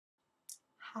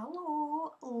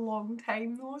Hello, long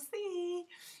time no see.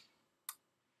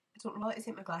 I don't know whether to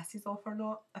take my glasses off or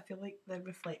not. I feel like the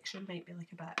reflection might be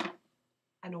like a bit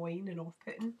annoying and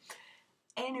off-putting.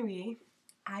 Anyway,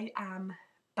 I am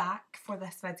back for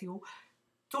this video.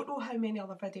 Don't know how many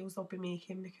other videos I'll be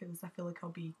making because I feel like I'll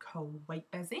be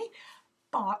quite busy.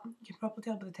 But you can probably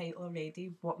tell by the title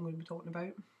already what I'm going to be talking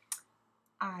about.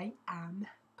 I am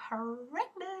pregnant.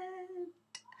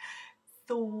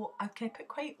 So I've kept it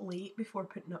quite late before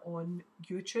putting it on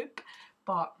YouTube,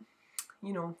 but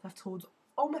you know, I've told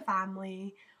all my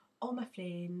family, all my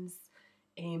friends,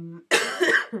 I've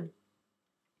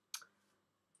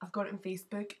got it on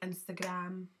Facebook,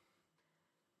 Instagram,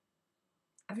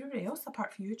 everywhere else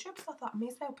apart from YouTube, so I thought I may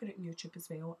as well put it on YouTube as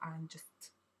well and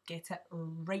just get it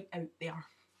right out there.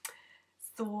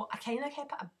 So I kind of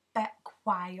kept it a bit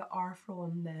quieter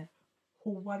from the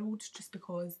whole world just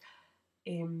because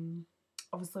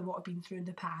obviously what I've been through in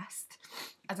the past.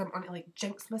 I didn't want to like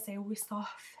jinx myself with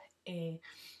stuff.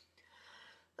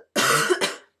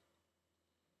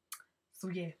 So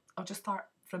yeah, I'll just start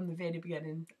from the very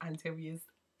beginning and tell you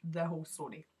the whole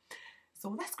story.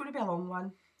 So this is going to be a long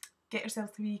one. Get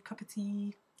yourself a wee cup of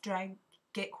tea, drink,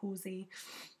 get cosy,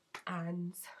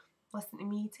 and listen to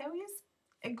me tell you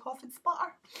in cough and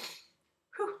sputter.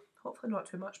 Whew, hopefully not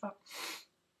too much, but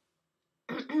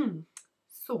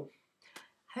so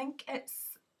I think it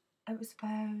was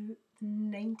about the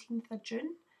 19th of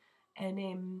June,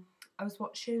 and I was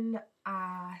watching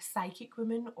a psychic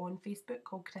woman on Facebook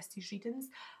called Christie's Readings.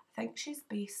 I think she's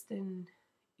based in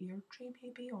Airdrie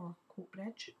maybe, or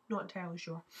Coatbridge, not entirely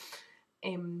sure.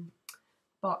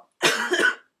 But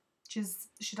she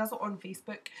does it on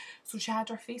Facebook. So she had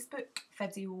her Facebook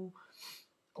video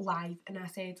live, and I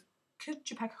said, could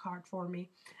you pick a card for me?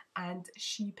 And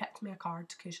she picked me a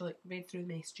card because she like read through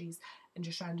the messages and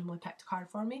just randomly picked a card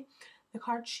for me. The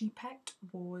card she picked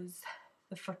was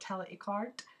the fertility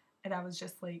card, and I was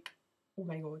just like, oh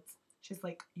my god. She's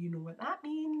like, you know what that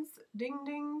means, ding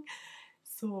ding.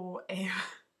 So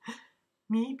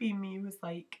me being me was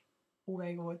like, oh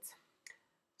my god.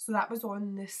 So that was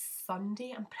on this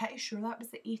Sunday. I'm pretty sure that was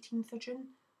the 18th of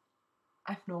June.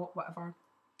 If not, whatever,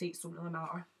 dates don't really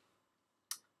matter.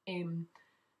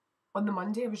 On the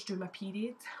Monday I was due my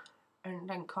period and it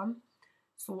didn't come,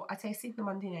 so I tested the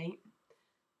Monday night,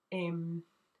 and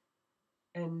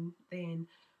then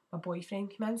my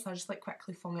boyfriend came in, so I just like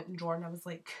quickly flung it in the drawer and I was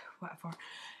like, whatever.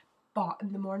 But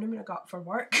in the morning when I got up for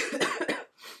work,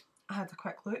 I had a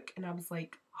quick look and I was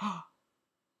like, oh,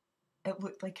 it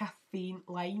looked like a faint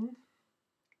line.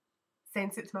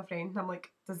 Sent it to my friend and I'm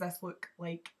like, does this look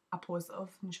like a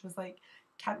positive? And she was like,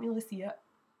 can't really see it,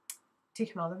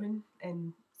 take another one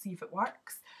and see if it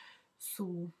works.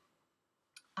 So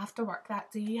after work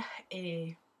that day,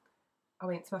 I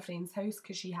went to my friend's house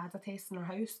because she had a test in her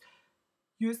house,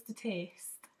 used the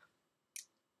test,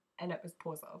 and it was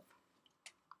positive.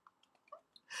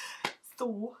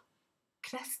 So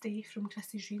Christy from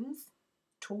Christy's Readings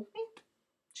told me.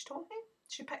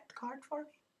 She picked the card for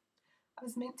me. I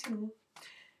was meant to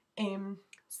know.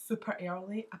 Super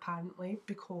early apparently,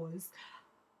 because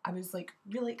I was like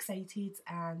really excited,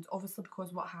 and obviously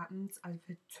because what happened, I've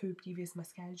had 2 previous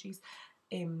miscarriages.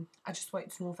 I just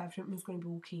wanted to know if everything was going to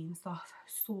be okay and stuff.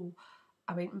 So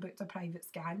I went and booked a private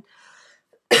scan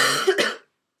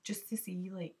just to see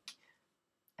like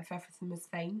if everything was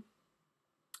fine.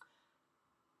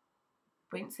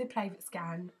 Went to the private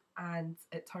scan and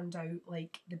it turned out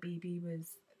like the baby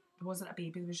wasn't a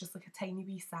baby, it was just like a tiny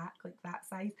wee sack, like that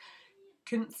size.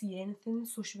 Couldn't see anything,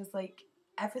 so she was like,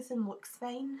 everything looks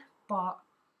fine, but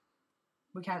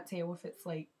we can't tell if it's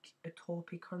like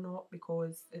ectopic or not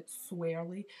because it's so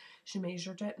early. She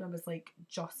measured it and I was like,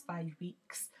 just 5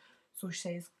 weeks. So she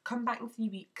says, come back in 3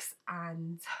 weeks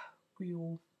and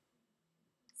we'll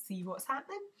see what's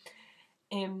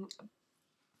happening.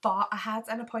 But I had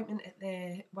an appointment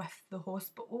with the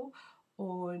hospital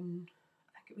on,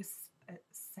 I think it was at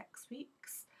 6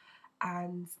 weeks.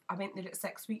 And I went there at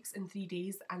 6 weeks and 3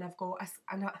 days, and I've got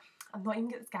I'm not even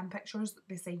getting the scan pictures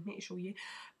beside me to show you,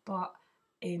 but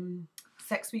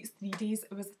 6 weeks, 3 days,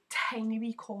 it was a tiny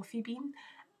wee coffee bean,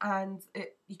 and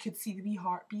you could see the wee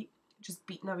heartbeat just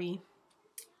beating away.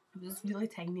 It was really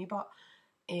tiny, but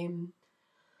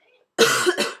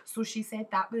so she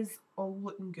said that was all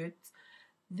looking good.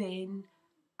 Then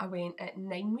I went at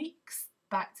 9 weeks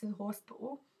back to the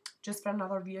hospital just for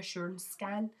another reassurance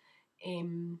scan,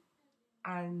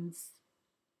 and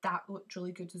that looked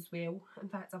really good as well. In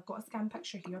fact, I've got a scan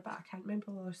picture here, but I can't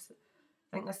remember this.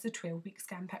 I think this is the 12-week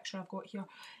scan picture I've got here.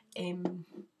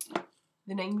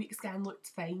 The 9-week scan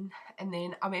looked fine, and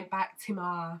then I went back to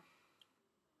my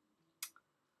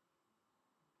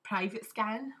private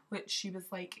scan, which she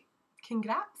was like,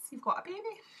 congrats, you've got a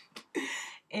baby.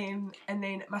 And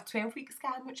then my 12-week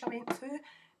scan, which I went to,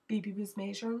 baby was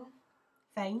measuring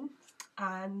fine,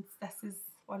 and this is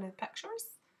one of the pictures.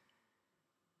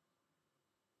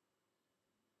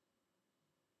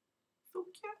 So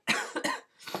cute.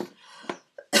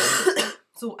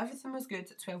 So everything was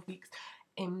good at 12 weeks.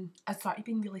 I started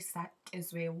being really sick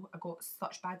as well. I got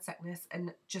such bad sickness,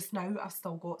 and just now I've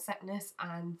still got sickness,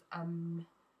 and I'm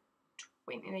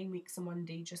 29 weeks and 1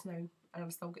 day just now, and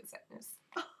I've still got sickness.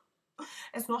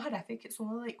 It's not horrific, it's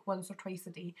only like once or twice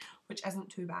a day, which isn't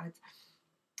too bad.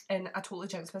 And I totally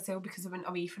jinxed myself because I went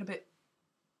away for about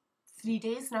 3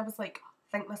 days, and I was like,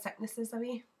 I think my sickness is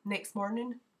away. Next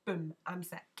morning, boom, I'm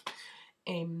sick.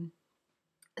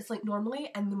 It's like normally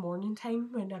in the morning time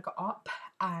when I got up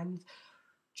and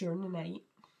during the night,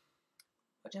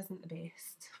 which isn't the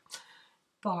best,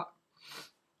 but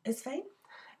it's fine.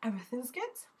 Everything's good.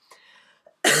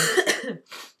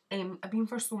 I've been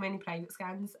for so many private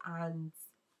scans, and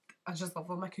I just love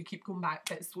them. I could keep going back,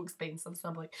 but it's so expensive, so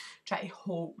I'm like trying to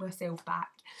hold myself back.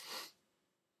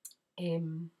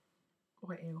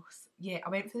 What else? Yeah, I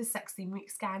went for the 16-week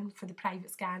scan, for the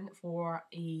private scan, for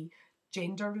a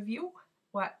gender reveal,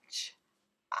 which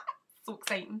so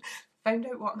exciting. Found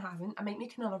out what I'm having. I might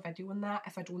make another video on that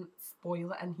if I don't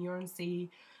spoil it in here and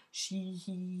say she,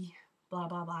 he, blah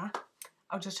blah blah.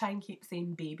 I'll just try and keep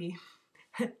saying baby.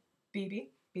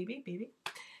 baby, baby, baby.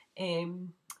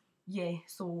 Yeah,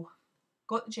 so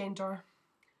got the gender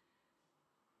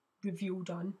reveal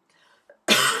done.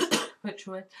 Which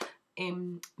was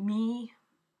me,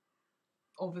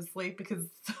 obviously, because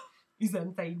he's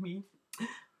inside me.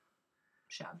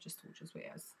 Shit, I've just told you what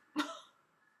it is.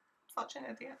 Such an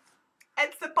idiot.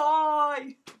 It's a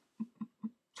boy!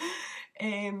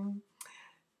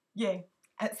 Yeah,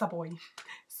 it's a boy.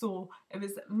 So it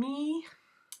was me,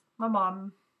 my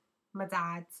mum, my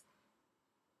dad,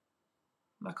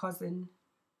 my cousin,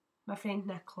 my friend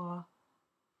Nicola,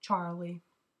 Charlie,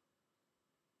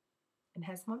 and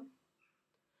his mum.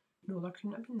 No, there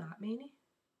couldn't have been that many.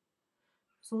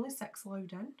 There's only 6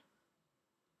 allowed in.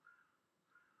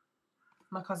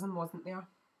 My cousin wasn't there.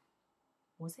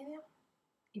 Was he there?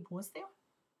 He was there?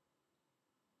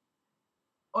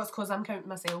 Oh, it's because I'm counting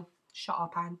myself. Shut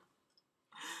up, Anne.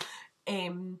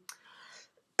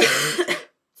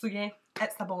 So yeah,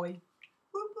 it's a boy.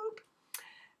 Whoop, whoop.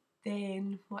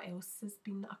 Then what else has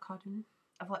been occurring?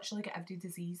 I've literally got every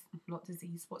disease, not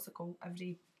disease, what's it called?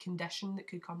 Every condition that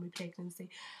could come with pregnancy.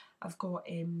 I've got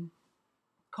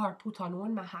carpal tunnel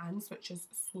in my hands, which is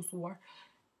so sore.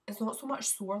 It's not so much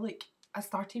sore, like I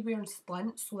started wearing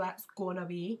splints, so that's gone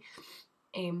away.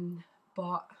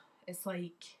 But it's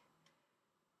like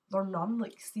they're numb.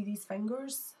 Like, see these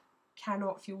fingers?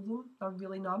 Cannot feel them. They're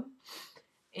really numb.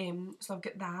 So I've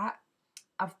got that.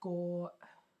 I've got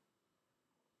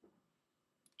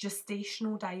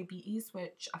gestational diabetes,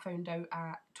 which I found out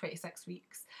at 26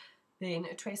 weeks. Then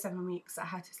at 27 weeks, I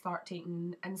had to start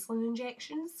taking insulin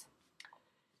injections.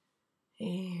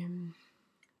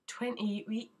 28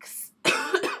 weeks,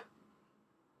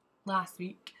 last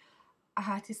week, I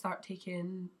had to start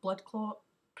taking blood clot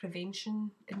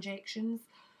prevention injections,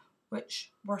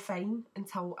 which were fine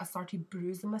until I started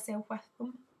bruising myself with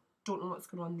them. Don't know what's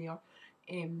going on there.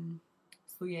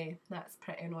 So yeah, that's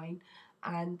pretty annoying.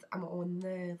 And I'm on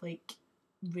the like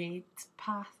red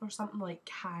path or something, like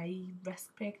high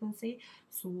risk pregnancy.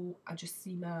 So I just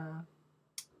see my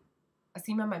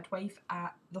midwife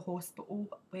at the hospital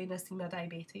when I see my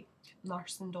diabetic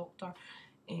nurse and doctor.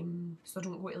 So I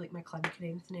don't go to like my clinic or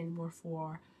anything anymore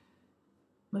for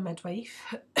my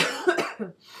midwife.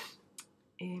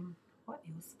 What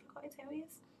else have I got to tell you?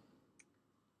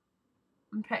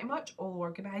 I'm pretty much all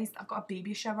organised. I've got a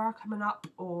baby shower coming up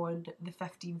on the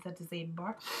 15th of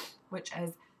December, which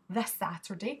is this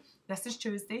Saturday. This is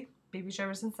Tuesday. Baby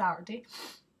shower's on Saturday.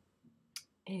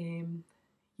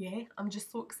 Yeah, I'm just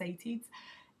so excited.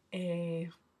 I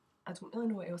don't really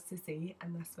know what else to say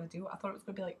in this video. I thought it was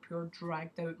going to be like pure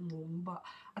dragged out and long, but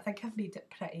I think I've made it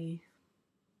pretty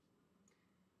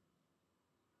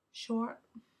short,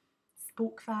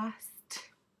 spoke fast,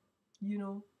 you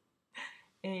know.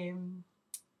 I'm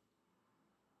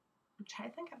trying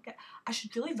to think. I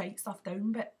should really write stuff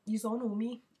down, but you all know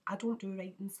me. I don't do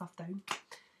writing stuff down.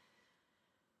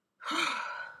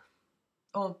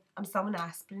 Oh, I'm still on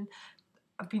aspirin.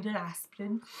 I've been on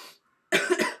aspirin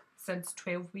since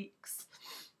 12 weeks.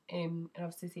 And I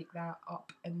have to take that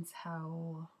up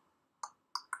until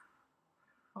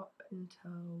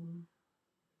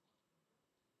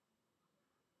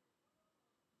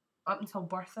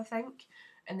birth, I think,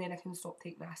 and then I can stop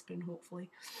taking aspirin,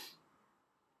 hopefully.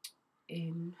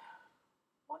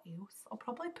 What else? I'll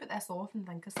probably put this off and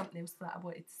think of something else that I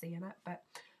wanted to say in it, but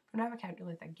for now I can't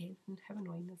really think of anything. How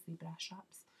annoying is the bra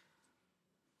straps?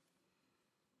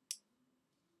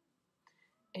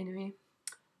 Anyway,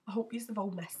 I hope you have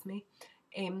all missed me.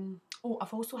 Oh,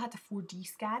 I've also had a 4D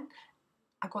scan.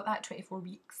 I got that 24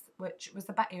 weeks, which was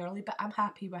a bit early, but I'm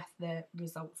happy with the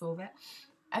results of it.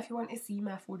 If you want to see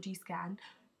my 4D scan,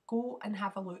 go and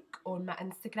have a look on my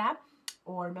Instagram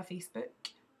or my Facebook.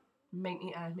 Might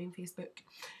need to add my Facebook.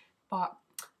 But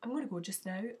I'm going to go just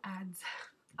now, and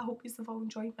I hope you have all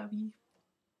enjoyed my wee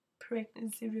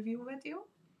pregnancy review video.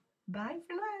 Bye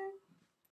for now.